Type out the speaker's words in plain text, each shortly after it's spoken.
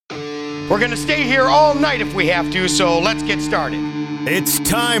We're going to stay here all night if we have to, so let's get started. It's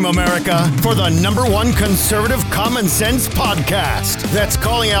time, America, for the #1 conservative common sense podcast that's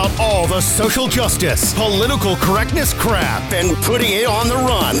calling out all the social justice, political correctness crap and putting it on the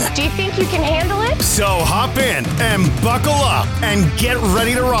run. Do you think you can handle it? So hop in and buckle up and get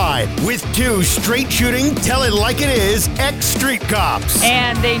ready to ride with two straight-shooting, tell it like it is, ex-street cops.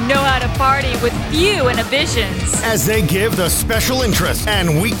 And they know how to party with few inhibitions. As they give the special interest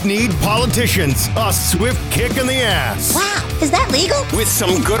and weak-kneed politicians a swift kick in the ass. Wow, is that legal? With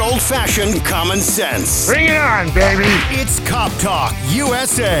some good old-fashioned common sense. Bring it on, baby. It's Cop Talk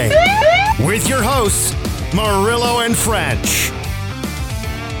USA with your hosts, Murillo and French.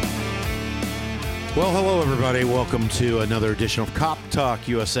 Well, hello, everybody. Welcome to another edition of Cop Talk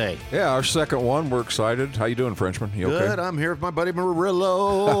USA. Yeah, our second one. We're excited. How you doing, Frenchman? You okay? Good. I'm here with my buddy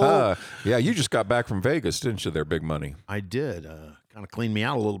Murillo. Yeah, you just got back from Vegas, didn't you, there, Big Money? I did. Kind of cleaned me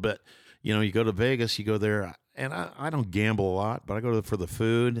out a little bit. You know, you go to Vegas, you go there, and I don't gamble a lot, but I go for the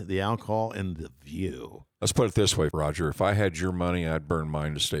food, the alcohol, and the view. Let's put it this way, Roger. If I had your money, I'd burn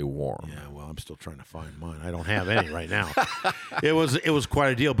mine to stay warm. Yeah, well, I'm still trying to find mine. I don't have any right now. It was quite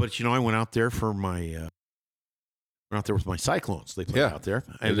a deal, but, you know, I went out there for my... went out there with my Cyclones. They played out there.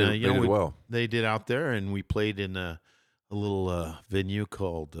 And, they did well. They did out there, and we played in a little venue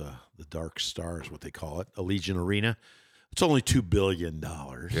called the Dark Star is what they call it, Allegiant Arena. It's only $2 billion.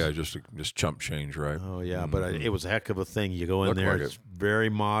 Yeah, just chump change, right? Oh, yeah, but it was a heck of a thing. You go in Looked there, like it's very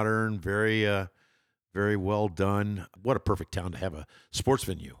modern, very well done. What a perfect town to have a sports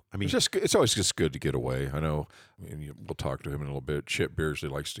venue. I mean, it's always just good to get away. I know, we'll talk to him in a little bit. Chip Beardsley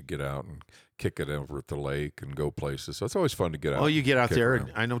likes to get out and kick it over at the lake and go places. So it's always fun to get out. Oh, you get out there.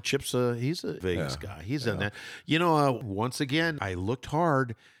 Around. And I know Chip's he's a Vegas guy. He's in that. You know, once again, I looked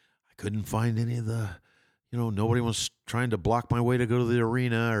hard. I couldn't find any of the, nobody was trying to block my way to go to the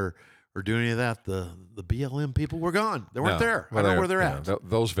arena or do any of that. The BLM people were gone. They weren't there. Well, I don't know where they're at.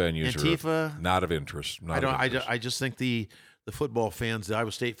 Those venues Antifa, are not of interest. I just think the football fans, the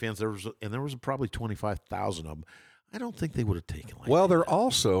Iowa State fans, there was probably 25,000 of them. I don't think they would have taken like Well, that. they're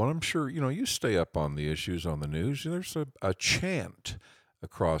also, and I'm sure, you stay up on the issues on the news. There's a chant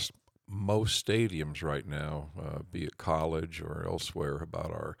across most stadiums right now, be it college or elsewhere, about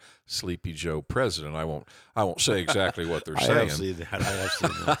our Sleepy Joe president. I won't say exactly what they're saying. I have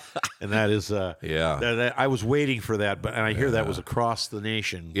seen that. And that is, I was waiting for that, and I hear that was across the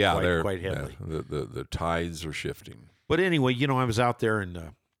nation quite heavily. Yeah, the tides are shifting. But anyway, I was out there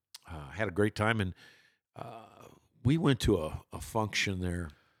and had a great time, and we went to a function there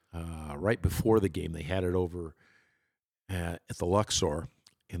right before the game. They had it over at the Luxor,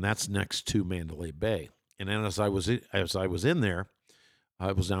 and that's next to Mandalay Bay. And then as I was in there,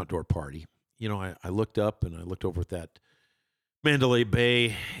 it was an outdoor party. I looked up and I looked over at that Mandalay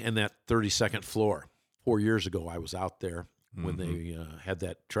Bay and that 32nd floor. 4 years ago, I was out there when they had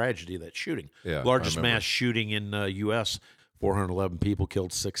that tragedy, that shooting. Yeah, largest mass shooting in U.S., 411 people,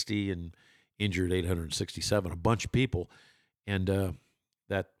 killed 60 and injured 867, a bunch of people. And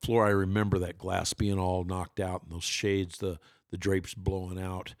that floor, I remember that glass being all knocked out and those shades, the drapes blowing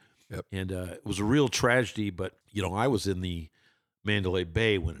out. Yep. And it was a real tragedy, but, I was in the Mandalay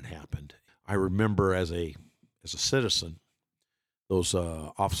Bay when it happened. I remember as a citizen, those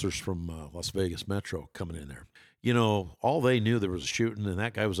officers from Las Vegas Metro coming in there. All they knew, there was a shooting, and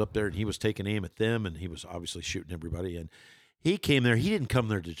that guy was up there, and he was taking aim at them, and he was obviously shooting everybody. And he came there. He didn't come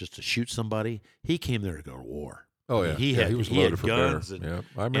there to shoot somebody. He came there to go to war. Oh, yeah. He was loaded for guns. bear. And, yeah,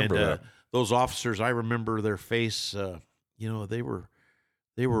 I remember that. Those officers, I remember their face.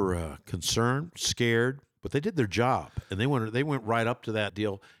 They were concerned, scared, but they did their job, and they went right up to that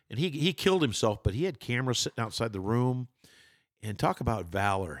deal. And he killed himself, but he had cameras sitting outside the room. And talk about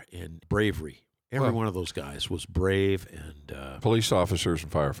valor and bravery. Every one of those guys was brave. And police officers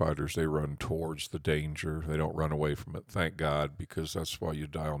and firefighters, they run towards the danger. They don't run away from it. Thank God, because that's why you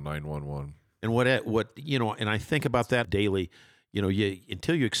dial 911. And what and I think about that daily.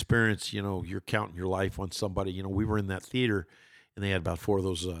 Until you experience, you're counting your life on somebody. We were in that theater, and they had about 4 of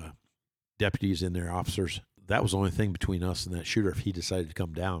those deputies in there, officers. That was the only thing between us and that shooter if he decided to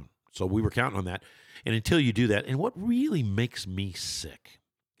come down. So we were counting on that. And until you do that, and what really makes me sick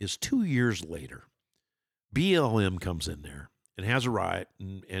is 2 years later, BLM comes in there and has a riot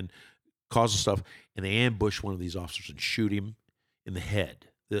and causes stuff, and they ambush one of these officers and shoot him in the head.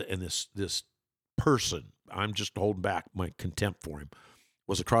 And this person, I'm just holding back my contempt for him,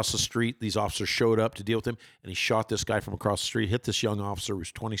 was across the street. These officers showed up to deal with him, and he shot this guy from across the street, hit this young officer who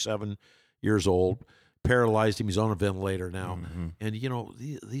was 27 years old, paralyzed him. He's on a ventilator now. Mm-hmm. And,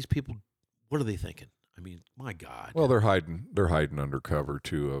 these people, what are they thinking? I mean, my God. Well, they're hiding under cover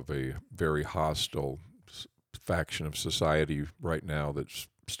too of a very hostile faction of society right now that's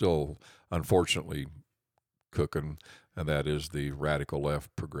still, unfortunately, cooking, and that is the radical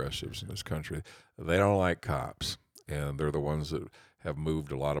left progressives in this country. They don't like cops, and they're the ones that have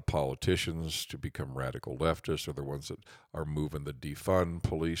moved a lot of politicians to become radical leftists. They're the ones that are moving the defund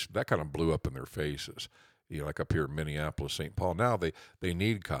police. That kind of blew up in their faces. Like up here in Minneapolis, St. Paul. Now they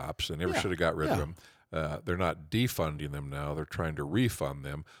need cops. They never should have got rid of them. They're not defunding them now. They're trying to refund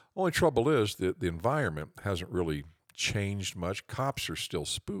them. Only trouble is that the environment hasn't really changed much. Cops are still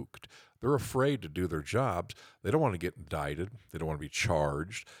spooked. They're afraid to do their jobs. They don't want to get indicted. They don't want to be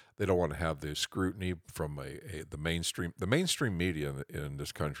charged. They don't want to have the scrutiny from the mainstream. The mainstream media in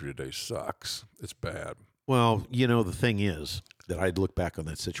this country today sucks. It's bad. Well, the thing is that I'd look back on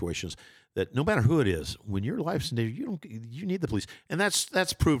that situation is that no matter who it is, when your life's in danger, you need the police, and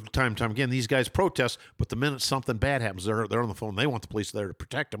that's proved time and time again. These guys protest, but the minute something bad happens, they're on the phone. They want the police there to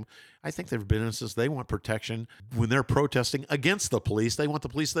protect them. I think there have been instances they want protection when they're protesting against the police. They want the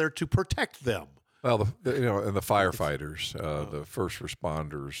police there to protect them. Well, and the firefighters, the first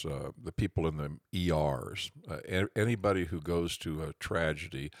responders, the people in the ERs, anybody who goes to a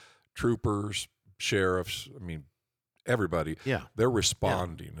tragedy, troopers, sheriffs, everybody, they're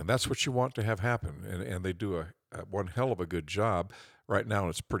responding, and that's what you want to have happen. And they do one hell of a good job. Right now,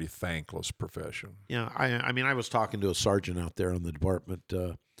 it's a pretty thankless profession. Yeah, I was talking to a sergeant out there in the department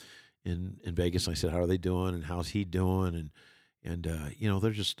in Vegas, and I said, "How are they doing? And how's he doing?" And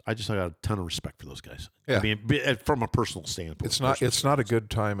they're I got a ton of respect for those guys. Yeah. From a personal standpoint, it's not a good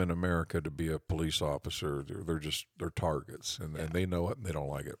time in America to be a police officer. They're targets, and they know it, and they don't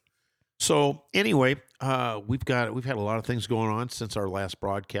like it. So anyway, we've had a lot of things going on since our last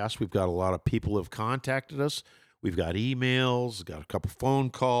broadcast. We've got a lot of people who have contacted us. We've got emails, got a couple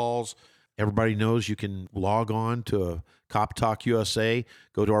phone calls. Everybody knows you can log on to Cop Talk USA,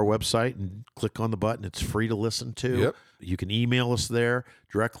 go to our website and click on the button. It's free to listen to. Yep. You can email us there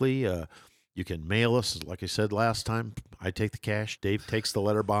directly. You can mail us. Like I said last time, I take the cash. Dave takes the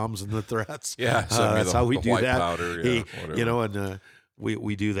letter bombs and the threats. Yeah, that's how we do white that. Powder, whatever.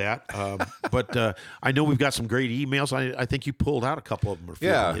 We do that. But I know we've got some great emails. I think you pulled out a couple of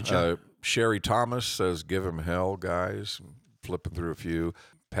them. Sherry Thomas says, "Give him hell, guys." I'm flipping through a few.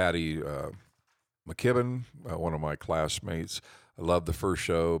 Patty McKibben, one of my classmates. I love the first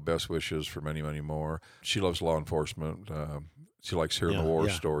show. Best wishes for many, many more. She loves law enforcement. She likes hearing the war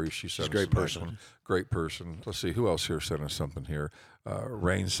stories. She's a great person. Great person. Let's see, who else here sent us something here?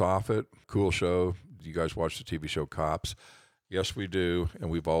 Rain Soffit, cool show. Do you guys watch the TV show Cops? Yes, we do, and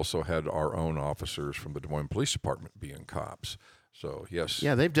we've also had our own officers from the Des Moines Police Department being cops. So yes,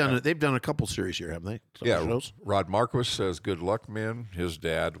 they've done it. They've done a couple series here, haven't they? Shows? Rod Marquis says, "Good luck, men." His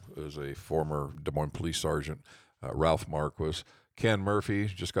dad was a former Des Moines police sergeant, Ralph Marquis. Ken Murphy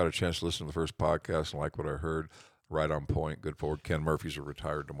just got a chance to listen to the first podcast and like what I heard. Right on point. Good forward. Ken Murphy's a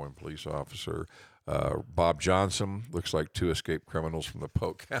retired Des Moines police officer. Bob Johnson looks like two escaped criminals from the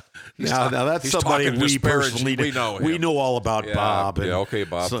Polk. Now that's somebody we personally know. We know all about Bob. And okay,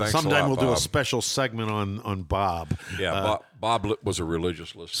 Bob. So thanks sometime a lot, we'll Bob. do a special segment on Bob. Yeah, Bob was a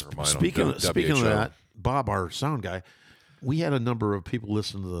religious listener of mine. Speaking of that, Bob, our sound guy, we had a number of people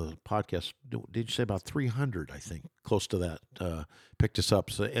listen to the podcast. Did you say about 300? I think close to that picked us up.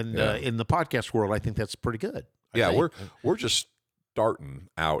 So, and in the podcast world, I think that's pretty good. We're just starting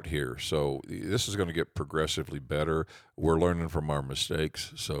out here, so this is going to get progressively better. We're learning from our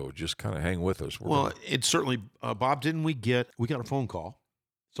mistakes, so just kind of hang with us. It's certainly Bob. Didn't we got a phone call?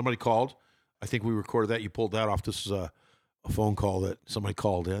 Somebody called. I think we recorded that. You pulled that off. This is a phone call that somebody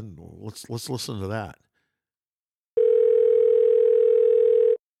called in. Let's listen to that.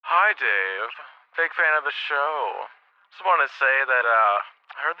 Hi, Dave. Big fan of the show. Just want to say that I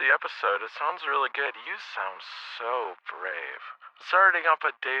heard the episode. It sounds really good. You sound so brave. Starting up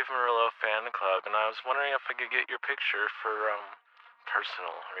a Dave Murillo fan club, and I was wondering if I could get your picture for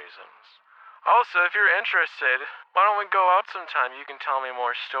personal reasons. Also, if you're interested, why don't we go out sometime? You can tell me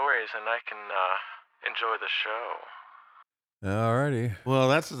more stories, and I can enjoy the show. Alrighty. Well,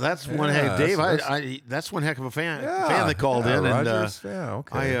 that's one. Hey, Dave, that's one heck of a fan that called in. Rogers,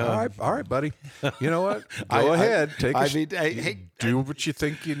 okay. All right, buddy. You know what? Go ahead. Do what you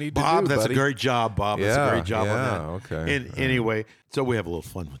think you need to do, Bob. That's buddy. a great job, Bob. That's a great job on that. Okay. And anyway, so we have a little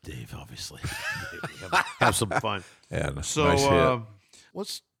fun with Dave, obviously. have some fun. And so nice hit.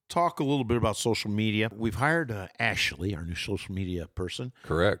 Let's talk a little bit about social media. We've hired Ashley, our new social media person.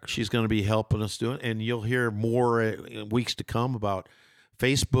 Correct. She's going to be helping us do it, and you'll hear more in weeks to come about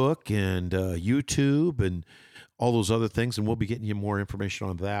Facebook and YouTube and all those other things, and we'll be getting you more information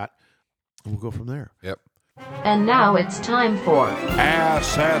on that. And we'll go from there. Yep. And now it's time for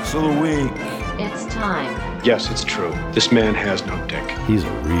Ass Hats of the Week. It's time. Yes, it's true. This man has no dick. He's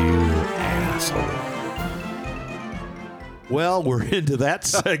a real asshole. Well, we're into that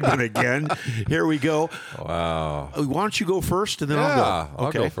segment again. Here we go. Wow. Why don't you go first, and then I'll go?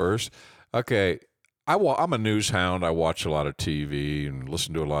 I'll go first. Okay. I'm a news hound. I watch a lot of TV and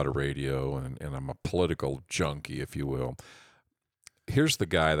listen to a lot of radio, and I'm a political junkie, if you will. Here's the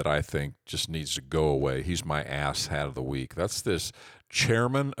guy that I think just needs to go away. He's my ass hat of the week. That's this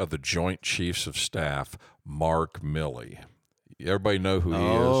chairman of the Joint Chiefs of Staff, Mark Milley. Everybody know who he is?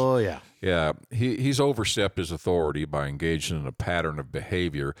 Oh, yeah. Yeah. He's overstepped his authority by engaging in a pattern of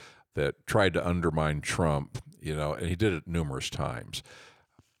behavior that tried to undermine Trump, and he did it numerous times.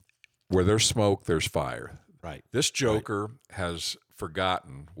 Where there's smoke, there's fire. Right. This joker has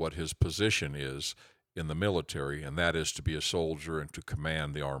forgotten what his position is in the military, and that is to be a soldier and to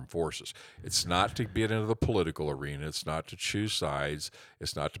command the armed forces. It's not to get into the political arena. It's not to choose sides.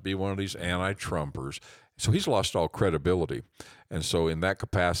 It's not to be one of these anti-Trumpers. So he's lost all credibility. And so in that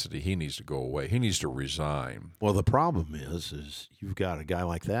capacity, he needs to go away. He needs to resign. Well, the problem is you've got a guy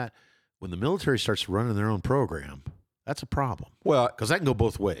like that. When the military starts running their own program, that's a problem. Well, because that can go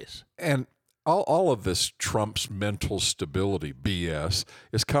both ways. And all of this Trump's mental stability BS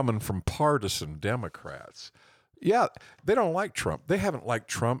is coming from partisan Democrats. Yeah, they don't like Trump. They haven't liked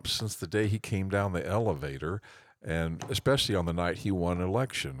Trump since the day he came down the elevator, and especially on the night he won an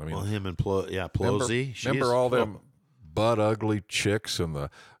election. I mean, well, him and Pelosi. Remember all them butt ugly chicks in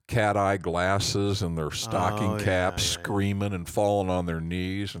the cat eye glasses and their stocking caps screaming and falling on their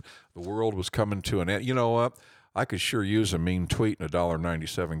knees, and the world was coming to an end. You know what? I could sure use a mean tweet and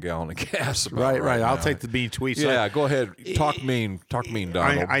 $1.97 gallon of gas. Right. Now. I'll take the mean tweets. Yeah, go ahead. Talk mean,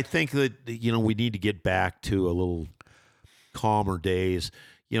 Donald. I think that we need to get back to a little calmer days.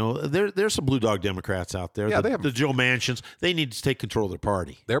 There's some blue dog Democrats out there. Yeah, the Joe Manchins. They need to take control of their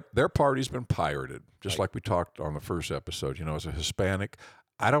party. Their party's been pirated, just like we talked on the first episode. As a Hispanic,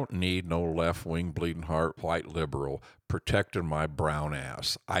 I don't need no left-wing, bleeding heart, white liberal protecting my brown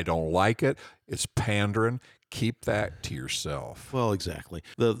ass. I don't like it. It's pandering. Keep that to yourself. Well, exactly.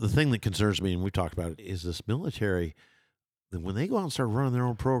 The thing that concerns me, and we talked about it, is this military. When they go out and start running their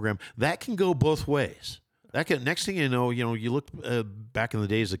own program, that can go both ways. Next thing you know, you look back in the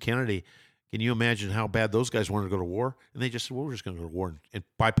days of Kennedy. Can you imagine how bad those guys wanted to go to war? And they just said, well, we're just going to go to war and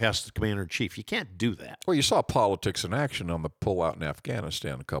bypass the commander-in-chief. You can't do that. Well, you saw politics in action on the pullout in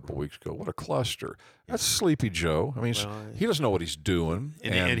Afghanistan a couple of weeks ago. What a cluster. That's Sleepy Joe. I mean, he doesn't know what he's doing.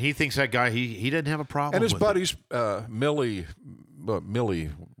 And he thinks that guy, he didn't have a problem and his with buddies, Millie,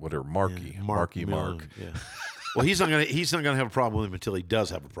 whatever, Marky. Yeah. Well, he's not gonna have a problem with him until he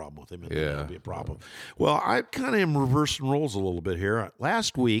does have a problem with him. And that'll be a problem. Well, I kind of am reversing roles a little bit here.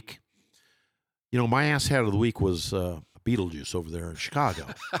 Last week, my ass hat of the week was Beetlejuice over there in Chicago.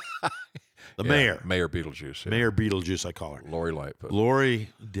 The mayor. Mayor Beetlejuice. Yeah. Mayor Beetlejuice, I call her. Lori Lightfoot. Lori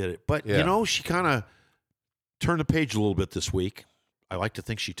did it. But, she kind of turned the page a little bit this week. I like to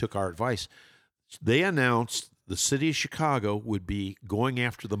think she took our advice. They announced the city of Chicago would be going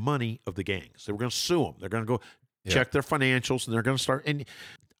after the money of the gangs. They were going to sue them. They're going to go check their financials, and they're going to start. And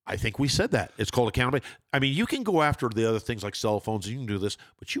I think we said that. It's called accountability. I mean, you can go after the other things like cell phones, and you can do this,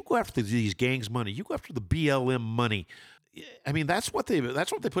 but you go after these gangs' money. You go after the BLM money. I mean, that's what they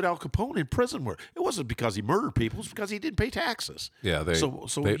put Al Capone in prison for. It wasn't because he murdered people; it's because he didn't pay taxes. Yeah, they've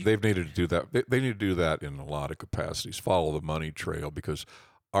needed to do that. They need to do that in a lot of capacities. Follow the money trail, because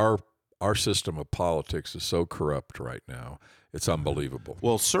our system of politics is so corrupt right now. It's unbelievable.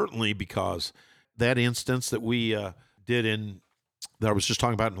 Well, certainly because that instance that we did that I was just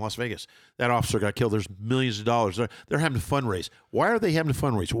talking about in Las Vegas, that officer got killed. There's millions of dollars. They're having to fundraise. Why are they having to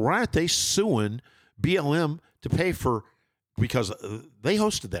fundraise? Why aren't they suing BLM to pay for? Because they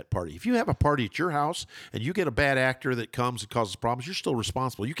hosted that party. If you have a party at your house and you get a bad actor that comes and causes problems, you're still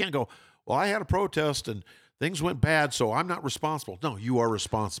responsible. You can't go, well, I had a protest and things went bad, so I'm not responsible. No, you are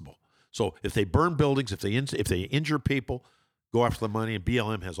responsible. So if they burn buildings, if they injure people, go after the money, and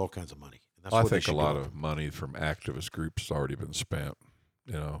BLM has all kinds of money. And that's I think a lot of money from activist groups has already been spent.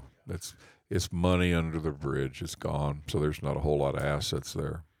 It's money under the bridge. It's gone. So there's not a whole lot of assets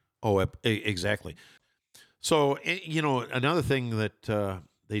there. Oh, exactly. So, another thing that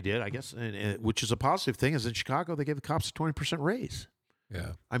they did, I guess, which is a positive thing, is in Chicago, they gave the cops a 20% raise.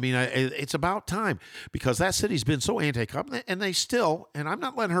 Yeah. I mean, it's about time, because that city's been so anti-cop, and they still, and I'm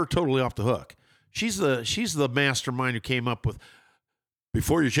not letting her totally off the hook. She's the mastermind who came up with,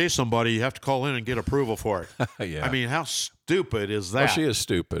 before you chase somebody, you have to call in and get approval for it. Yeah. I mean, how stupid is that? Well, she is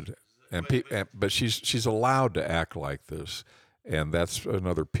stupid, but she's allowed to act like this. And that's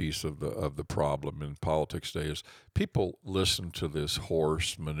another piece of the problem in politics today is people listen to this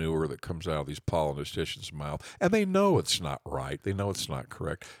horse manure that comes out of these politicians' mouth, and they know it's not right. They know it's not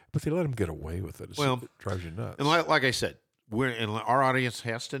correct, but they let them get away with it. It drives you nuts. And like I said, our audience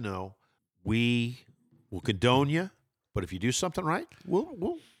has to know we will condone you, but if you do something right,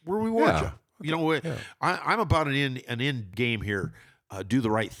 we'll reward you. You know, I'm about an end game here. Do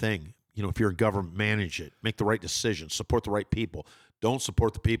the right thing. You know, if you're in government, manage it. Make the right decisions. Support the right people. Don't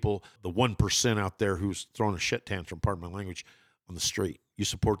support the people, the 1% out there who's throwing a shit tantrum, pardon my language, on the street. You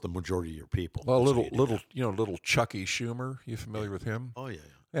support the majority of your people. Well, little Chucky Schumer. You familiar with him? Oh, yeah.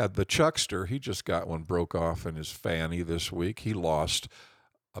 Yeah, the Chuckster. He just got one broke off in his fanny this week. He lost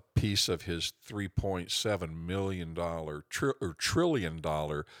a piece of his $3.7 million trillion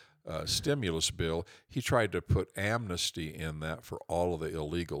stimulus bill. He tried to put amnesty in that for all of the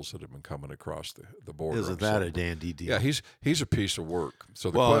illegals that have been coming across the border. Isn't that a dandy deal? Yeah, he's a piece of work.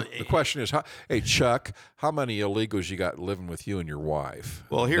 So the question is, hey Chuck, how many illegals you got living with you and your wife?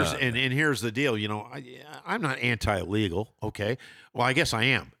 Well, here's the deal. You know, I'm not anti-illegal. Okay, well, I guess I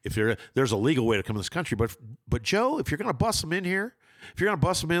am. If there's a legal way to come to this country, but Joe, if you're going to bust them in here, if you're going to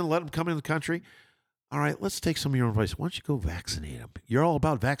bust them in, let them come in the country. All right, let's take some of your advice. Why don't you go vaccinate them? You're all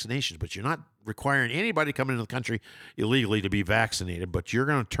about vaccinations, but you're not requiring anybody coming into the country illegally to be vaccinated, but you're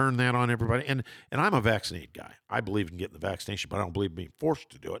going to turn that on everybody. And I'm a vaccinated guy. I believe in getting the vaccination, but I don't believe in being forced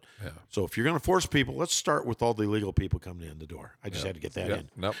to do it. Yeah. So if you're going to force people, let's start with all the illegal people coming in the door. I just had to get that in.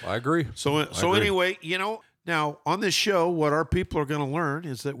 Nope, I agree. So anyway, you know, now on this show, what our people are going to learn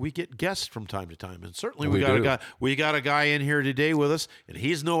is that we get guests from time to time, and certainly we got a guy in here today with us, and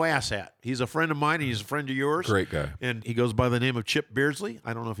he's no asshat. He's a friend of mine, and he's a friend of yours. Great guy, and he goes by the name of Chip Beardsley.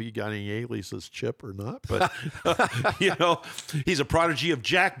 I don't know if he got any aliases Chip or not, but you know, he's a prodigy of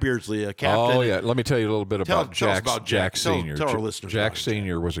Jack Beardsley, a captain. Oh yeah, let me tell you a little bit about Jack Senior. Tell our listeners. Jack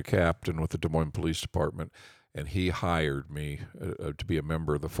Senior was a captain with the Des Moines Police Department, and he hired me to be a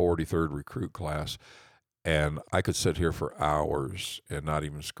member of the 43rd recruit class. And I could sit here for hours and not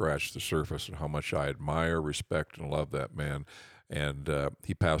even scratch the surface of how much I admire, respect, and love that man. And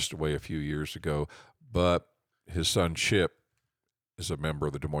he passed away a few years ago. But his son, Chip, is a member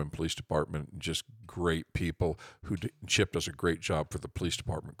of the Des Moines Police Department. Just great people. Chip does a great job for the police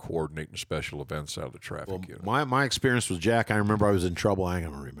department coordinating special events out of the traffic unit. My experience with Jack, I remember I was in trouble. I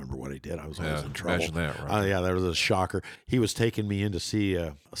don't remember what he did. I was always in trouble. Imagine that, right? Yeah, that was a shocker. He was taking me in to see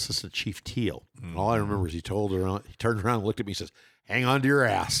Assistant Chief Teal. Mm-hmm. All I remember is he turned around and looked at me and says, "Hang on to your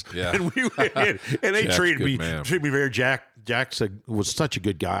ass." Yeah. And we went in, and they treated me very. Jack was such a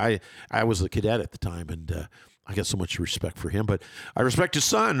good guy. I was a cadet at the time, and I got so much respect for him, but I respect his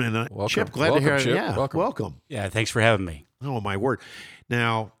son. And Chip, glad to hear you. Yeah, welcome. Yeah, thanks for having me. Oh, my word.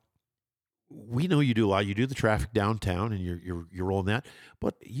 Now, we know you do a lot. You do the traffic downtown, and you're rolling that,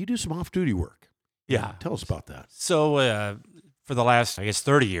 but you do some off-duty work. Yeah. Tell us about that. So for the last,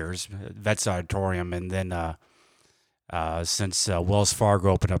 30 years, Vets Auditorium, and then since Wells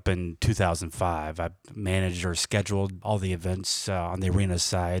Fargo opened up in 2005, I've managed or scheduled all the events on the arena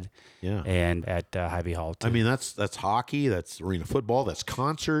side, and at Hy-Vee Hall too. I mean, that's hockey, that's arena football, that's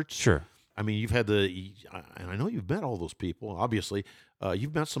concerts. Sure. I mean, you've had and I know you've met all those people. Obviously,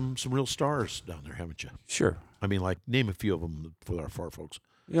 you've met some real stars down there, haven't you? Sure. I mean, like name a few of them for our folks.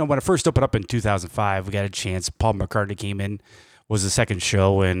 You know, when I first opened up in 2005, we got a chance. Paul McCartney came in, was the second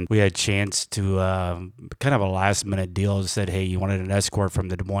show, and we had a chance to kind of a last-minute deal. Said, hey, you wanted an escort from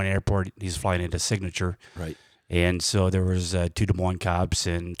the Des Moines airport. He's flying into Signature. Right. And so there was 2 Des Moines cops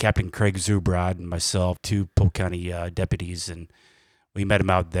and Captain Craig Zubrod and myself, 2 Polk County deputies, and we met him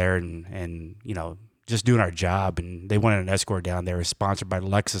out there and you know, just doing our job. And they wanted an escort down there. It was sponsored by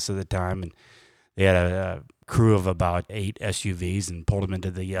Lexus at the time, and they had a crew of about 8 SUVs and pulled them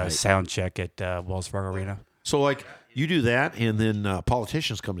into the sound check at Wells Fargo Arena. So, like, you do that, and then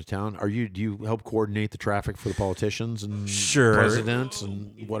politicians come to town. Do you help coordinate the traffic for the politicians and presidents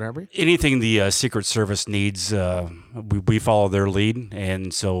and whatever? Anything the Secret Service needs, we follow their lead.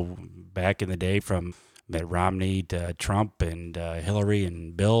 And so back in the day, from Mitt Romney to Trump and Hillary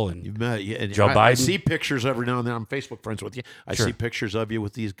and Bill and Joe Biden. I see pictures every now and then. I'm Facebook friends with you. I see pictures of you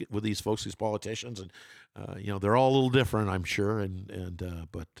with these folks, these politicians, and you know, they're all a little different, I'm sure.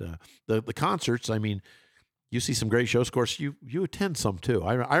 But the concerts, I mean, you see some great shows. Of course, you attend some too.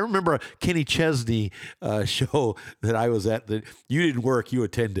 I remember a Kenny Chesney show that I was at that you didn't work, you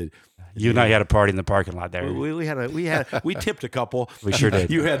attended. You and I had a party in the parking lot there. We tipped a couple. We sure did.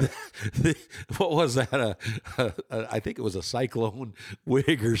 You had what was that? I think it was a cyclone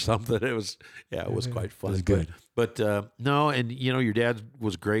wig or something. It was quite fun. It was good. But no, and you know, your dad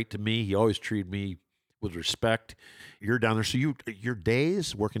was great to me. He always treated me with respect. You're down there, so your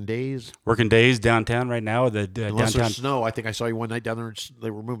days, working days. Working days downtown right now. The Unless downtown there's snow. I think I saw you one night down there. And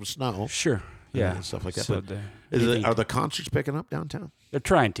they were moving snow. Sure. Yeah. And stuff like that. So But are the concerts picking up downtown? They're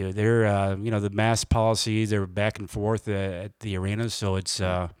trying to. They're the mask policies. They're back and forth at the arena. So it's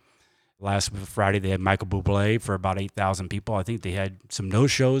last Friday they had Michael Bublé for about 8,000 people. I think they had some no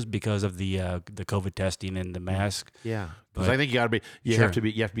shows because of the COVID testing and the mask. Yeah, because I think you have to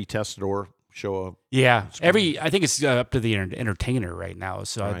be tested or show up. Yeah, I think it's up to the entertainer right now.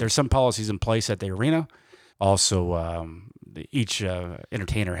 So there's some policies in place at the arena. Also, each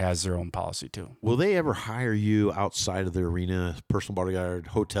entertainer has their own policy too. Will they ever hire you outside of the arena, personal bodyguard,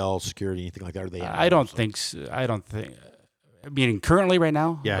 hotel security, anything like that? Or they? I don't think so. I don't think. Meaning currently right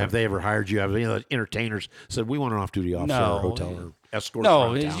now? Yeah. Have they ever hired you? Have any of the entertainers said we want an off-duty officer or hotel or escort?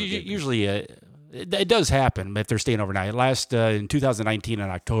 No, usually it does happen if they're staying overnight. Last in 2019 in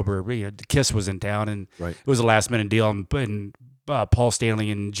October, Kiss was in town, and it was a last-minute deal. And Paul Stanley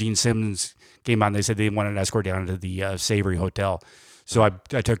and Gene Simmons came on. They said they wanted an escort down to the Savory Hotel. So I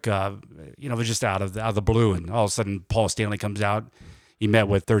took it was just out of the blue, and all of a sudden Paul Stanley comes out. He met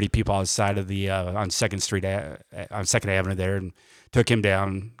with 30 people outside of the on 2nd Street on 2nd Avenue there, and took him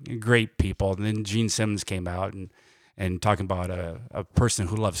down. Great people. And then Gene Simmons came out and talking about a person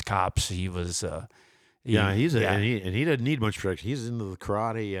who loves cops. He was he doesn't need much protection. He's into the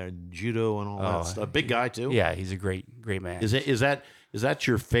karate and judo and all that stuff. A big guy too. Yeah, he's a great man. Is that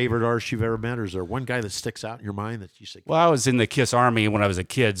your favorite artist you've ever met, or is there one guy that sticks out in your mind that you say? Well, I was in the Kiss Army when I was a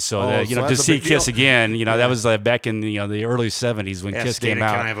kid, so to see Kiss again, that was back in the early '70s when Kiss came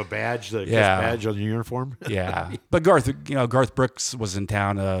out. Can I have a badge? The Kiss badge on your uniform? Yeah, but Garth Brooks was in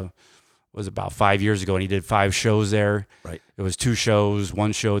town. Was about 5 years ago, and he did 5 shows there. Right. It was 2 shows,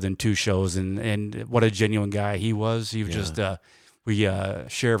 1 show, then 2 shows, and what a genuine guy he was. He was just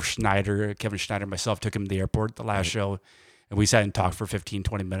Sheriff Schneider, Kevin Schneider, and myself took him to the airport the last show. And we sat and talked for 15,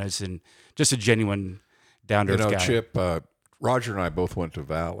 20 minutes, and just a genuine down-to-earth guy. Chip, Roger and I both went to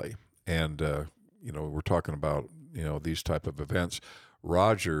Valley, and, we're talking about, these type of events.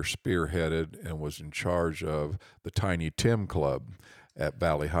 Roger spearheaded and was in charge of the Tiny Tim Club at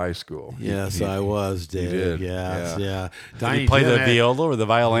Valley High School. Yes, I was, Dave. He did. Yes, yeah. Did he play the viola or the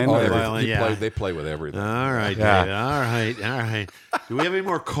violin? They play with everything. All right, Dave. All right. Do we have any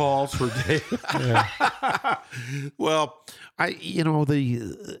more calls for Dave? Well,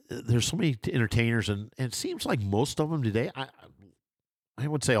 there's so many entertainers, and it seems like most of them today, I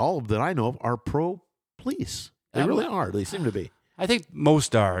would say all of that I know of, are pro-police. They really are. They seem to be. I think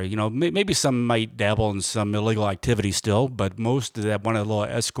most are. Maybe some might dabble in some illegal activity still, but most that want a little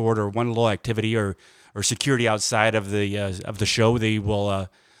escort or want a little activity or security outside of the show, they'll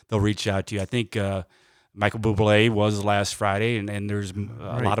reach out to you. I think Michael Bublé was last Friday, and there's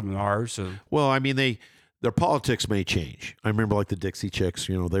a lot of them are. So well, I mean their politics may change. I remember like the Dixie Chicks,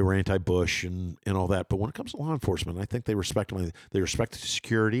 they were anti-Bush and all that. But when it comes to law enforcement, I think they respect them. They respect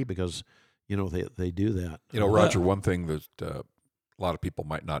security because they do that. Roger, one thing that a lot of people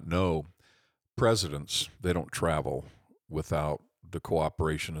might not know, presidents, they don't travel without the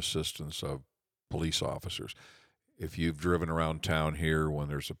cooperation, assistance of police officers. If you've driven around town here when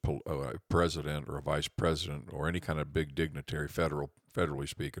there's a president or a vice president or any kind of big dignitary, federally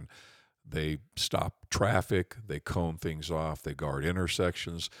speaking, they stop traffic, they cone things off, they guard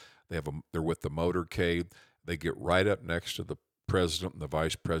intersections, they're with the motorcade, they get right up next to the president and the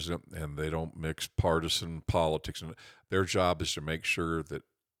vice president, and they don't mix partisan politics. And their job is to make sure that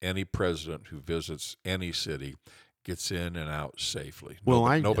any president who visits any city gets in and out safely.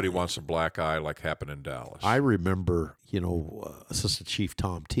 Well, nobody wants a black eye like happened in Dallas. I remember, Assistant Chief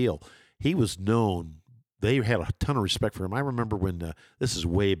Tom Teal. He was known. They had a ton of respect for him. I remember when this is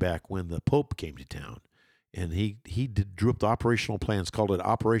way back when the Pope came to town. And he drew up the operational plans, called it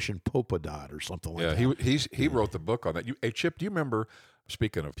Operation Popadot or something like that. Yeah, he wrote the book on that. Hey, Chip, do you remember,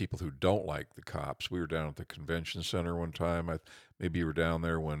 speaking of people who don't like the cops, we were down at the convention center one time. Maybe you were down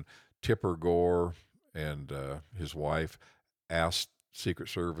there when Tipper Gore and his wife asked Secret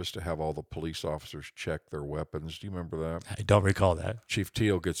Service to have all the police officers check their weapons. Do you remember that? I don't recall that. Chief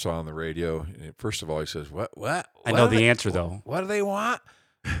Teal gets on the radio. And first of all, he says, What? I know the answer, though. What do they want?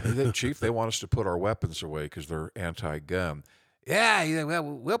 Chief, they want us to put our weapons away because they're anti-gun. Yeah,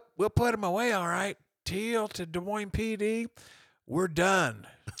 we'll put them away, all right. Teal to Des Moines PD, we're done.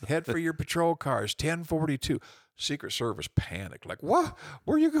 Head for your patrol cars, 1042. Secret Service panicked, like, what?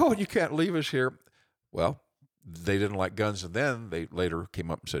 Where are you going? You can't leave us here. Well, they didn't like guns, and then they later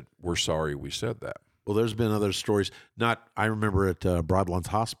came up and said, we're sorry we said that. Well, there's been other stories. I remember at Broadlands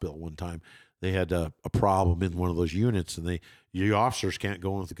Hospital one time, they had a problem in one of those units, and your officers can't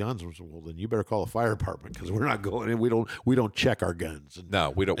go in with the guns. And I said, well, then you better call the fire department because we're not going in. We don't check our guns. And,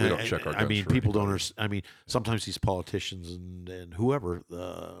 no, we don't check our guns. I mean, people don't understand. I mean, sometimes these politicians and whoever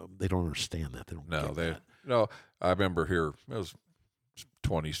they don't understand that. They don't. No, get that. No. I remember here it was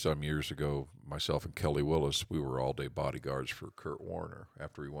 20-some years ago. Myself and Kelly Willis, we were all-day bodyguards for Kurt Warner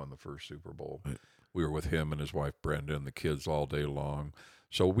after he won the first Super Bowl. Right. We were with him and his wife Brenda and the kids all day long.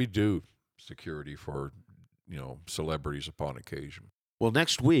 So we do security for celebrities upon occasion. Well,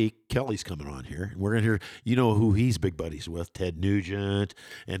 next week, Kelly's coming on here, and we're going to hear, who he's big buddies with, Ted Nugent,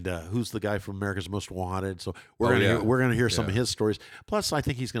 and who's the guy from America's Most Wanted. So we're going to hear some of his stories. Plus, I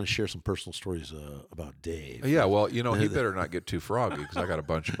think he's going to share some personal stories about Dave. Yeah, well, he better not get too froggy because I got a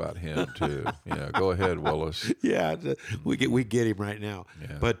bunch about him too. Yeah, go ahead, Willis. Yeah, we get him right now.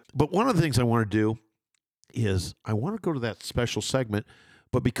 Yeah. But one of the things I want to do is I want to go to that special segment.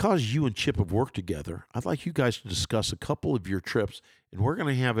 But because you and Chip have worked together, I'd like you guys to discuss a couple of your trips, and we're going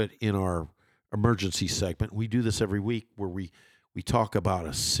to have it in our emergency segment. We do this every week where we talk about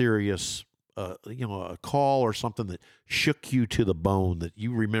a serious, a call or something that shook you to the bone that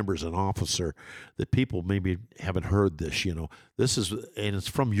you remember as an officer that people maybe haven't heard this. This is, and it's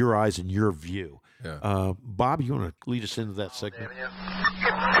from your eyes and your view. Yeah. Bob, you want to lead us into that segment?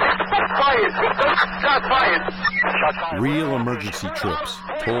 Real emergency trips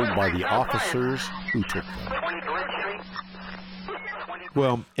told by the officers who took them.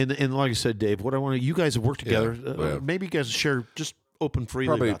 Well, and like I said, Dave, what I want to, you guys have worked together. Maybe you guys share just open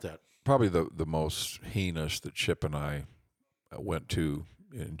freely about that. Probably the most heinous that Chip and I went to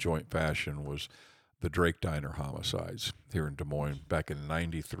in joint fashion was the Drake Diner homicides here in Des Moines back in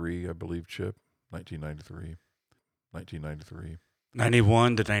 93, I believe, Chip. 1993.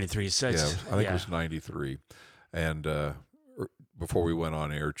 91 to 93. So I think it was 93. And before we went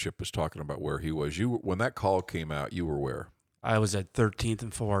on air, Chip was talking about where he was. When that call came out, you were where? I was at 13th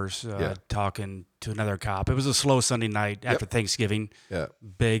and Force talking to another cop. It was a slow Sunday night after Thanksgiving. Yeah.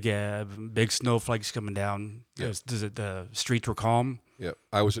 Big snowflakes coming down. Yep. The streets were calm. Yeah,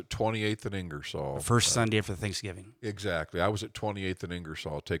 I was at 28th and Ingersoll. First Sunday after Thanksgiving. Exactly. I was at 28th and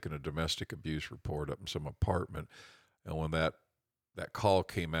Ingersoll taking a domestic abuse report up in some apartment. And when that call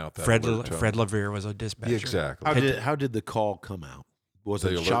came out, Fred LaVere was a dispatcher. Exactly. How did the call come out? Was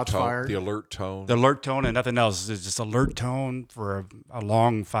the it shots fired? The alert tone. The alert tone and nothing else. It's just alert tone for a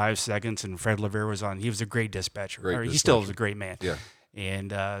long 5 seconds, and Fred LaVere was on. He was a great dispatcher. He still is a great man. Yeah.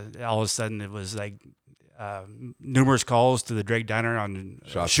 And all of a sudden, it was like numerous calls to the Drake Diner on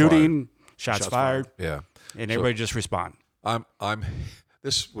shooting, shots fired. Yeah. And everybody just respond.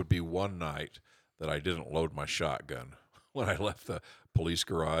 This would be one night that I didn't load my shotgun when I left the police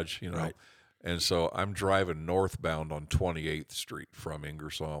garage, Right. And so I'm driving northbound on 28th Street from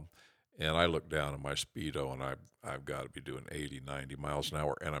Ingersoll, and I look down at my Speedo, and I've got to be doing 80, 90 miles an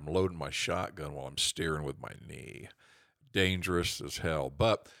hour, and I'm loading my shotgun while I'm steering with my knee. Dangerous as hell.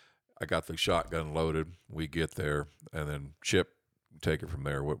 But I got the shotgun loaded. We get there, and then Chip, take it from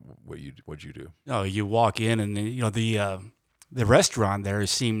there. What'd you do? Oh, you walk in, and the restaurant there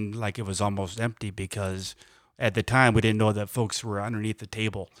seemed like it was almost empty because at the time we didn't know that folks were underneath the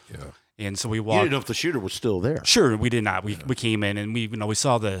table. Yeah. And so we walked. You didn't know if the shooter was still there. Sure, we did not. We came in and we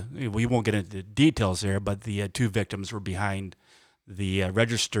saw we won't get into the details there, but the two victims were behind the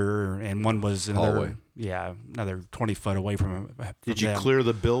register, and one was another 20 foot away from Did you them. clear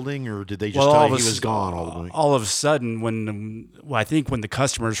the building, or did they just tell you he was gone all the way? All of a sudden, I think when the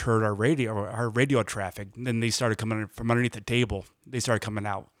customers heard our radio traffic, then they started coming from underneath the table. They started coming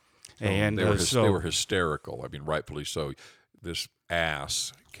out, and they were hysterical. I mean, rightfully so. This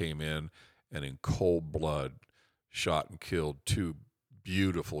ass came in and in cold blood shot and killed two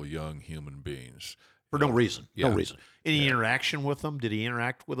beautiful young human beings. For no reason. Yeah. No reason. Any interaction with them? Did he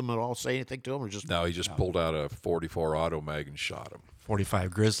interact with them at all? Say anything to them? Or just No, he just pulled out a .44 auto mag and shot him.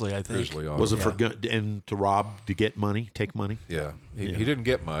 45 Grizzly, I think. Grizzly auto. Was it for and to rob, to get money, take money? Yeah. He didn't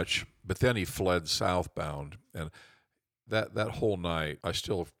get much, but then he fled southbound. And that whole night, I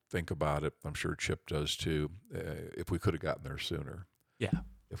still think about it. I'm sure Chip does too. If we could have gotten there sooner. Yeah.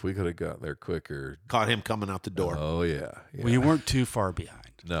 If we could have gotten there quicker. Caught him coming out the door. Oh, yeah. We weren't too far behind.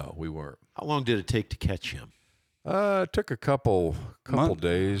 No, we weren't. How long did it take to catch him? It took a couple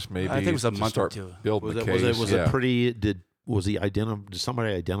days, maybe. I think it was a month or two. Was it pretty? Did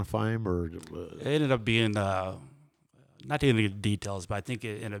somebody identify him, or it ended up being not to get into details, but I think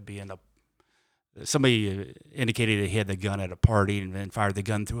it ended up being somebody indicated that he had the gun at a party and then fired the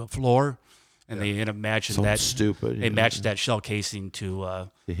gun through a floor, And they ended up matching Something that stupid. They matched that shell casing to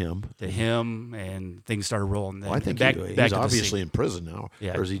him, and things started rolling. Well, I think back he's obviously in prison now.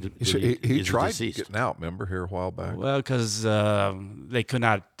 Yeah, or he tried deceased? getting out. Remember here a while back? Well, because they could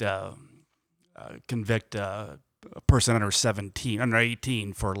not convict a person under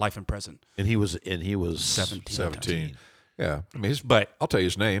 18 for life in prison. And he was 17. Yeah, I mean, but I'll tell you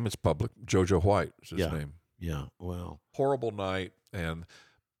his name. It's public. JoJo White is his name. Yeah. Well, horrible night. And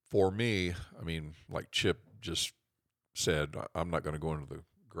for me, I mean, like Chip just said, I'm not going to go into the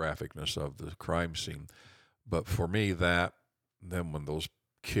graphicness of the crime scene, but for me, then when those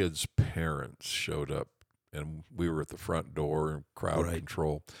kids' parents showed up and we were at the front door and crowd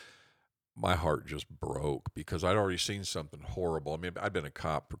control, my heart just broke because I'd already seen something horrible. I mean, I'd been a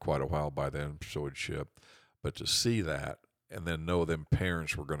cop for quite a while by then, so had Chip, but to see that and then know them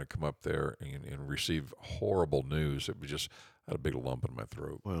parents were going to come up there and receive horrible news, it was just had a big lump in my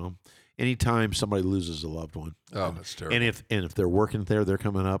throat. Well, anytime somebody loses a loved one, that's terrible. And if they're working there, they're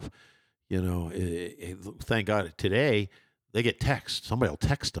coming up. You know, thank God today they get text. Somebody will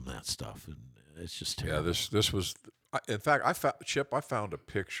text them that stuff, and it's just terrible. Yeah, this was. In fact, I found a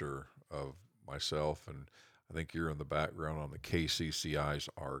picture of myself, and I think you're in the background on the KCCI's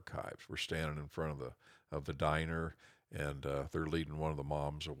archives. We're standing in front of the diner, and they're leading one of the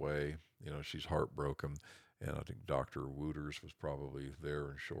moms away. You know, she's heartbroken. And I think Dr. Wooters was probably there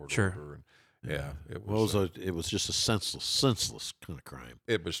in short order. And it was just a senseless kind of crime.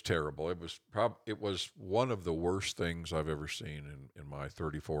 It was terrible. It was one of the worst things I've ever seen in my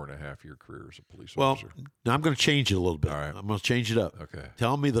 34-and-a-half-year career as a police officer. Well, now I'm going to change it a little bit. All right. I'm going to change it up. Okay.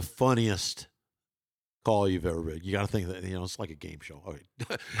 Tell me the funniest call you've ever been. You got to think that it's like a game show.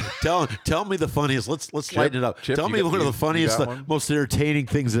 Okay. tell me the funniest. Let's lighten it up. Tell me one of the funniest, most entertaining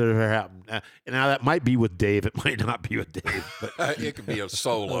things that ever happened. Now that might be with Dave. It might not be with Dave. But it could be a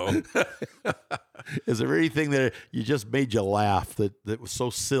solo. Is there anything that you just made you laugh that was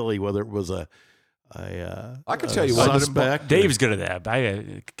so silly? Whether it was I can tell you one suspect. Dave's good at that.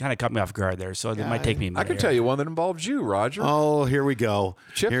 It kind of caught me off guard there, so it might take me a minute. I can tell you one that involves you, Roger. Oh, here we go.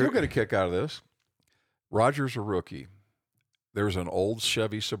 Chip, you'll get a kick out of this. Roger's a rookie. There's an old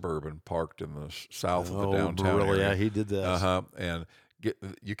Chevy Suburban parked in the south of the downtown area. Yeah, he did that. And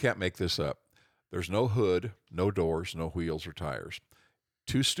you can't make this up. There's no hood, no doors, no wheels or tires.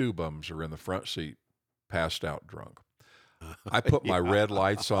 2 stew bums are in the front seat, passed out drunk. I put my red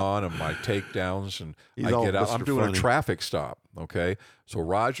lights on and my takedowns, and I get out. I'm doing a traffic stop, okay? So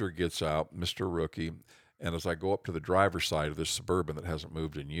Roger gets out, Mr. Rookie, and as I go up to the driver's side of this Suburban that hasn't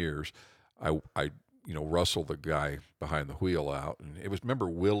moved in years, I rustle the guy behind the wheel out. And it was, remember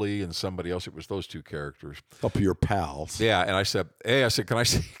Willie and somebody else? It was those 2 characters. A couple of your pals. Yeah, and I said, can I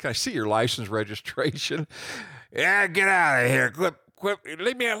see your license registration? Yeah, get out of here. Quit,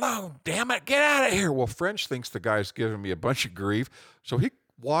 leave me alone. Damn it, get out of here. Well, French thinks the guy's giving me a bunch of grief, so he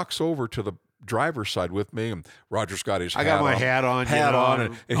walks over to the driver's side with me, and Roger's got his hat on. hat on.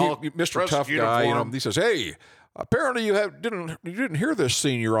 And he, Mr. Tough Guy, he says, hey, apparently you didn't hear this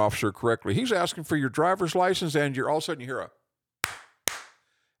senior officer correctly. He's asking for your driver's license, and all of a sudden you hear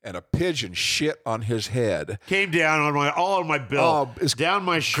a pigeon shit on his head. Came down on my belt. It's down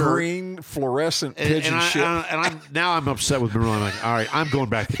my shirt. Green fluorescent pigeon shit. I'm upset with Maroon. I'm like, all right, I'm going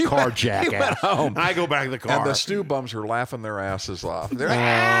back to the car, jackass. He went home. And I go back to the car. And the stew bums are laughing their asses off.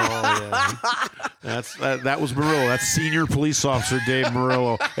 Yeah. That was Murillo. That's senior police officer Dave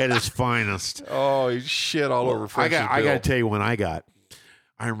Murillo at his finest. Oh, he shit all over French's bill. I got to tell you when I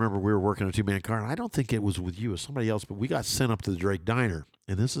remember we were working a 2-man car, and I don't think it was with you, it was somebody else, but we got sent up to the Drake Diner.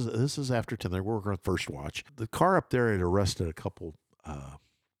 And this is after 10. They were working on First Watch. The car up there had arrested a couple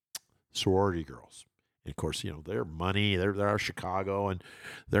sorority girls. And of course, they're money. They're out of Chicago, and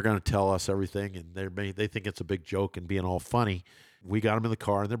they're going to tell us everything. And they think it's a big joke and being all funny. We got them in the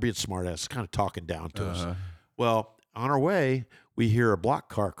car, and they're being smart-ass, kind of talking down to us. Well, on our way, we hear a block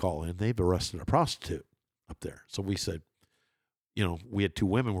car call in. They've arrested a prostitute up there. So we said, we had 2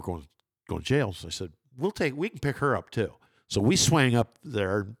 women. We're going to jail. So I said, we can pick her up too. So we swang up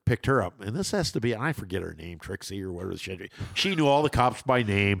there and picked her up. And this has to be, and I forget her name, Trixie or whatever. She knew all the cops by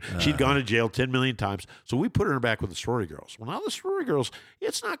name. She'd gone to jail 10 million times. So we put her back with the sorority girls. Well, now the sorority girls,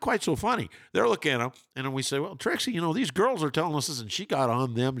 it's not quite so funny. They're looking at them, and then we say, well, Trixie, these girls are telling us this, and she got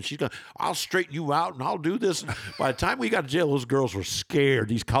on them, and she's going, I'll straighten you out, and I'll do this. And by the time we got to jail, those girls were scared,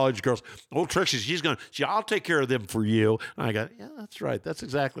 these college girls. Oh, Trixie, I'll take care of them for you. And I got, yeah, that's right. That's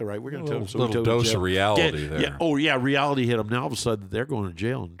exactly right. We're going to tell them. A little dose of reality there. Yeah. Oh, yeah, reality hit them. Now all of a sudden they're going to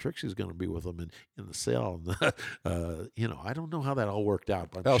jail, and Trixie's going to be with them in the cell. And I don't know how that all worked out.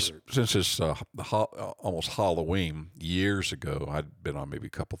 But sure. Since it's almost Halloween, years ago, I'd been on maybe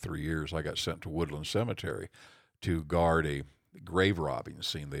a couple, 3 years. I got sent to Woodland Cemetery to guard a grave robbing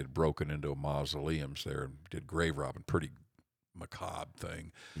scene. They had broken into a mausoleums there and did grave robbing. Pretty macabre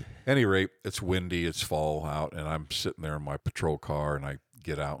thing. Any rate, it's windy, it's fall out, and I'm sitting there in my patrol car, and I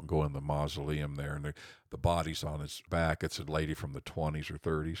get out and go in the mausoleum there, and the body's on its back. It's a lady from the 20s or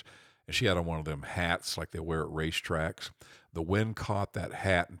 30s, and she had on one of them hats like they wear at racetracks. The wind caught that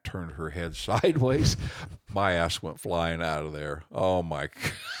hat and turned her head sideways. My ass went flying out of there. Oh my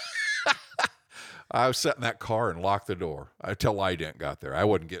God. I was sitting in that car and locked the door until Ident got there. I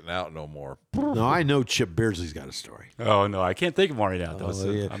wasn't getting out no more. No, I know Chip Beardsley's got a story. Oh no, I can't think of one right now.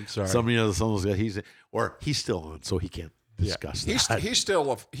 Yeah. I'm sorry. Some of those guys, he's still on, so he can't discuss that. He's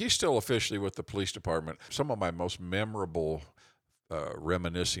still officially with the police department. Some of my most memorable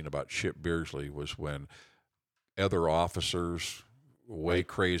reminiscing about Chip Beardsley was when other officers, way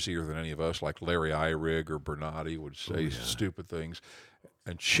crazier than any of us, like Larry Eyrig or Bernardi, would say stupid things,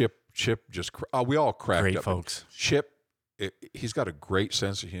 and Chip just we all cracked great up. Folks. Chip, he's got a great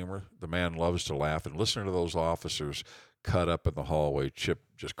sense of humor. The man loves to laugh, and listening to those officers cut up in the hallway, Chip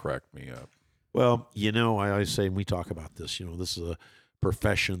just cracked me up. Well, I always say, and we talk about this, this is a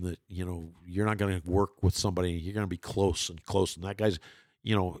profession that, you're not going to work with somebody, you're going to be close, and that guy's,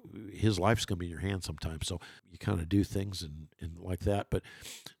 his life's going to be in your hands sometimes. So you kind of do things and like that. But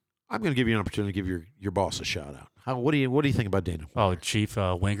I'm going to give you an opportunity to give your boss a shout out. What do you think about Dana? Oh, Chief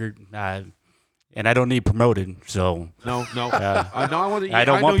Wingert, and I don't need promoted, so no. I don't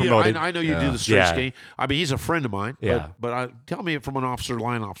want promoted. I know you do the straight skating. I mean, he's a friend of mine. Yeah. But tell me from an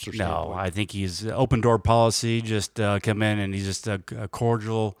line officer standpoint. No, I think he's open door policy. Just come in, and he's just a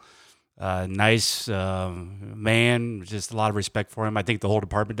cordial, nice man. Just a lot of respect for him. I think the whole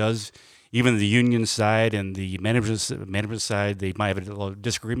department does. Even the union side and the management side, they might have a little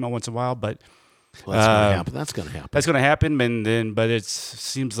disagreement once in a while, but. Well, that's going to happen. That's going to happen, but it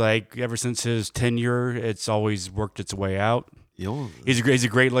seems like ever since his tenure, it's always worked its way out. He's a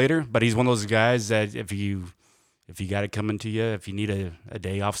great leader, but he's one of those guys that if you got it coming to you, if you need a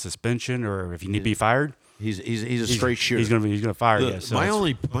day off suspension or if you need to be fired, he's a straight shooter. He's going to fire you. So my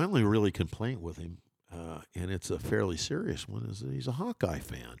only really complaint with him, and it's a fairly serious one, is that he's a Hawkeye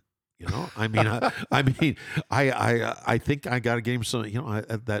fan. I think I got to give him some.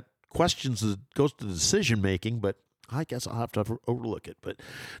 That questions goes to decision making, but I guess I'll have to overlook it. But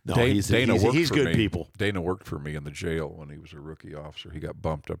no, he's good people. Dana worked for me in the jail when he was a rookie officer. He got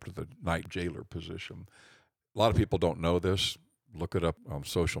bumped up to the night jailer position. A lot of people don't know this. Look it up on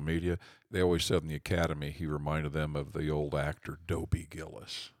social media. They always said in the academy he reminded them of the old actor Dobie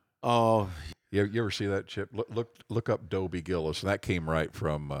Gillis. Oh, you ever see that, Chip? Look up Dobie Gillis, and that came right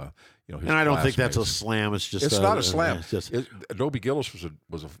from his and I don't classmates. think that's a slam. It's not a slam. Dobie Gillis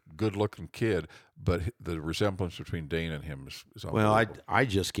was a good-looking kid, but the resemblance between Dana and him is well. I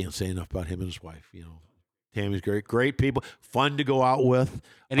just can't say enough about him and his wife. Tammy's great people, fun to go out with,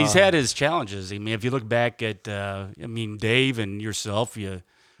 and he's had his challenges. I mean, if you look back at, Dave and yourself,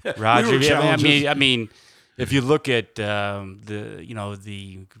 Roger. I mean, if you look at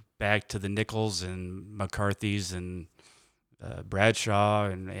the back to the Nichols and McCarthy's and Bradshaw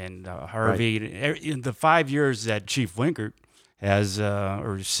and Harvey, right. In the 5 years that Chief Wingert has,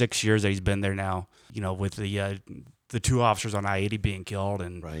 or 6 years that he's been there now, with the two officers on I-80 being killed,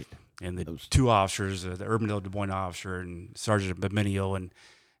 and right. and the two officers, the Urbandale Des Moines officer and Sergeant Beminio,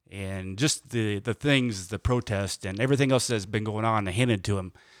 and just the things, the protest and everything else that's been going on handed to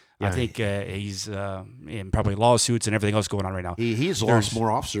him. Yeah, I think he's in probably lawsuits and everything else going on right now. He's lost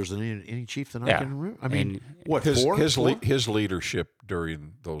more officers than any chief that I can remember. I mean, his leadership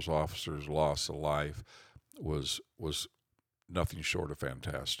during those officers' loss of life was nothing short of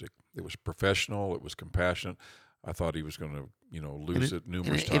fantastic. It was professional. It was compassionate. I thought he was going to, lose it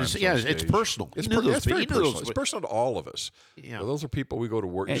numerous times. It's personal. It's very personal. It's personal to all of us. Yeah, well, those are people we go to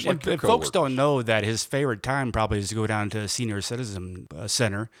work. And folks don't know that his favorite time probably is to go down to a senior citizen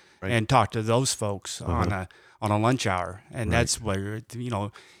center and talk to those folks on a lunch hour, and that's where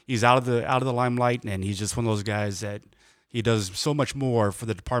he's out of the limelight, and he's just one of those guys that he does so much more for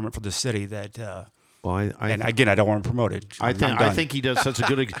the department, for the city that. Well, again, I don't want to promote it. I think he does.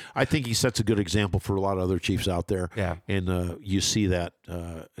 I think he sets a good example for a lot of other chiefs out there. Yeah, and you see that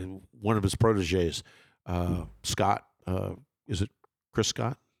one of his proteges, Scott. Is it Chris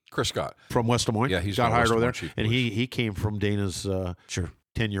Scott? Chris Scott from West Des Moines. Yeah, he's got hired over there, chief and he came from Dana's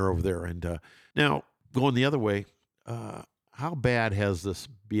tenure over there. And now going the other way, how bad has this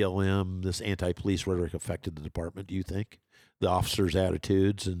BLM, this anti-police rhetoric affected the department? Do you think? the officers'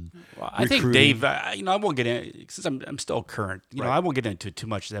 attitudes and I think Dave, I won't get in since I'm still current. I won't get into too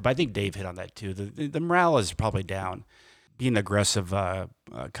much of that, but I think Dave hit on that too. The morale is probably down. Being an aggressive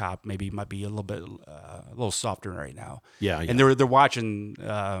cop maybe might be a little softer right now. Yeah. And they're watching. They're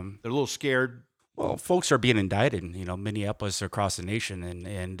a little scared. Well, folks are being indicted in, Minneapolis or across the nation,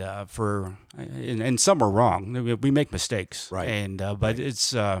 and some are wrong. We make mistakes, right? But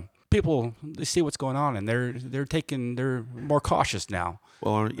it's people, they see what's going on, and they're more cautious now.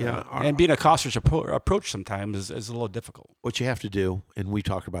 Well, and being a cautious approach sometimes is a little difficult. What you have to do, and we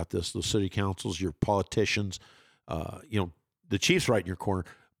talk about this, the city councils, your politicians, the chief's right in your corner.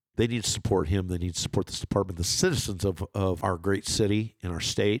 They need to support him. They need to support this department. The citizens of our great city and our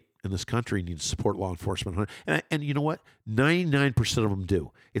state and this country need to support law enforcement. And you know what? 99% of them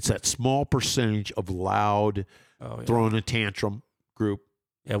do. It's that small percentage of loud, throwing a tantrum group.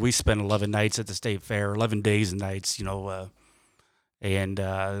 Yeah, we spent 11 nights at the state fair, 11 days and nights,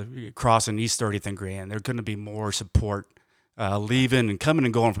 and crossing East 30th and Grand. There couldn't be more support leaving and coming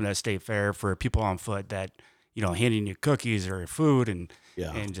and going from that state fair for people on foot that, handing you cookies or food and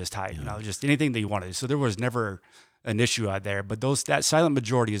just just anything that you wanted. So there was never an issue out there, but that silent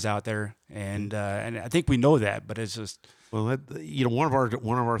majority is out there, and I think we know that, but it's just one of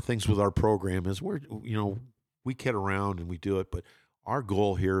our things with our program is we kid around and we do it, but our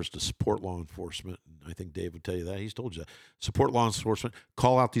goal here is to support law enforcement. And I think Dave would tell you that. He's told you that. Support law enforcement,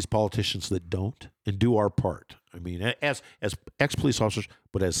 call out these politicians that don't, and do our part. I mean, as ex-police officers,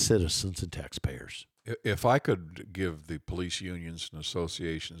 but as citizens and taxpayers. If I could give the police unions and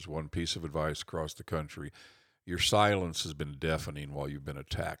associations one piece of advice across the country, your silence has been deafening while you've been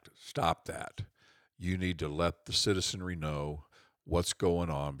attacked. Stop that. You need to let the citizenry know what's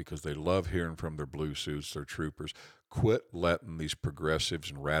going on because they love hearing from their blue suits, their troopers. Quit letting these progressives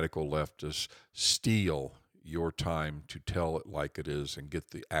and radical leftists steal your time to tell it like it is and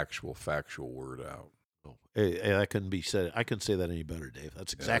get the actual factual word out. Hey, that couldn't be said. I couldn't say that any better, Dave.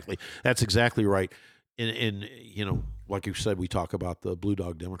 That's exactly right. And like you said, we talk about the Blue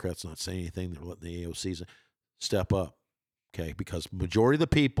Dog Democrats not saying anything. They're letting the AOCs step up, okay? Because majority of the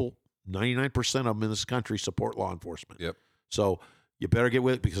people, 99% of them in this country, support law enforcement. Yep. So you better get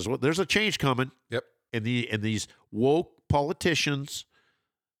with it because there's a change coming. Yep. And these woke politicians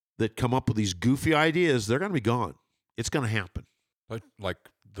that come up with these goofy ideas, they're going to be gone. It's going to happen. Like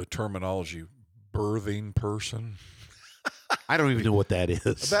the terminology, birthing person. I don't even know what that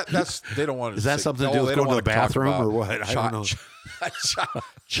is. That's they don't want to. Is that something to do with going to the bathroom or what? I don't know.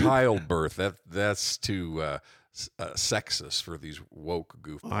 Childbirth. That's too sexist for these woke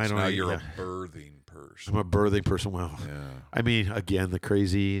goofballs. Now you're a birthing person. I'm a birthing person. Well, I mean, again, the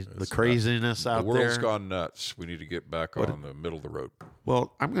craziness out there. The world's gone nuts. We need to get back on the middle of the road.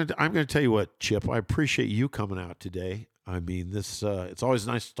 Well, I'm going to tell you what, Chip. I appreciate you coming out today. I mean, this it's always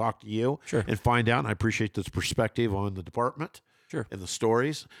nice to talk to you and find out. And I appreciate this perspective on the department and the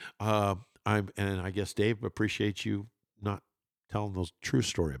stories. And I guess Dave appreciates you not telling those true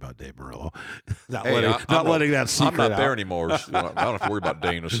story about Dave Murillo, not letting that secret out. I'm not there anymore. I don't have to worry about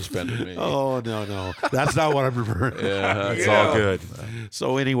Dana suspending me. Oh no, that's not what I'm referring. Yeah, it's all good.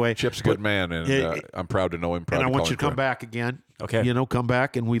 So anyway, Chip's a good man, and I'm proud to know him. And I want you to come back again. Okay, come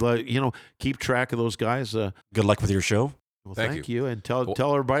back and we keep track of those guys. Good luck with your show. Well, thank you, and tell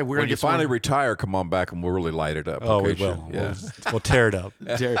everybody when you finally retire, come on back and we'll really light it up. Oh, we will. Yeah, we'll tear it up.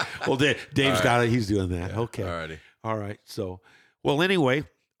 Well, Dave's got it. He's doing that. Yeah. Okay. All right. So, well, anyway,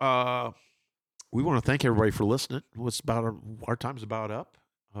 we want to thank everybody for listening. Our time's about up.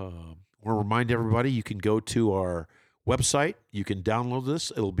 I want to remind everybody you can go to our website. You can download this.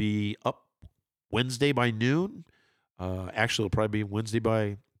 It'll be up Wednesday by noon. Actually, it'll probably be Wednesday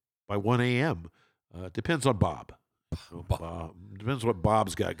by 1 a.m. Depends on Bob. Depends what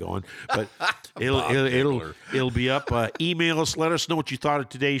Bob's got going, but it'll be up. Email us, let us know what you thought of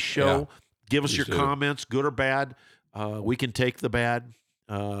today's show. Yeah, give us your comments, good or bad. We can take the bad.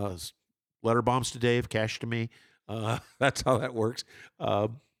 Letter bombs to Dave, cash to me. That's how that works.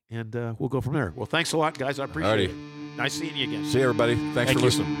 And we'll go from there. Well, thanks a lot, guys. I appreciate it. Nice seeing you again. See you, everybody. Thanks for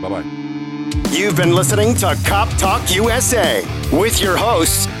listening. Bye-bye. You've been listening to Cop Talk USA with your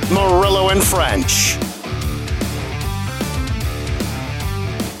hosts, Murillo and French.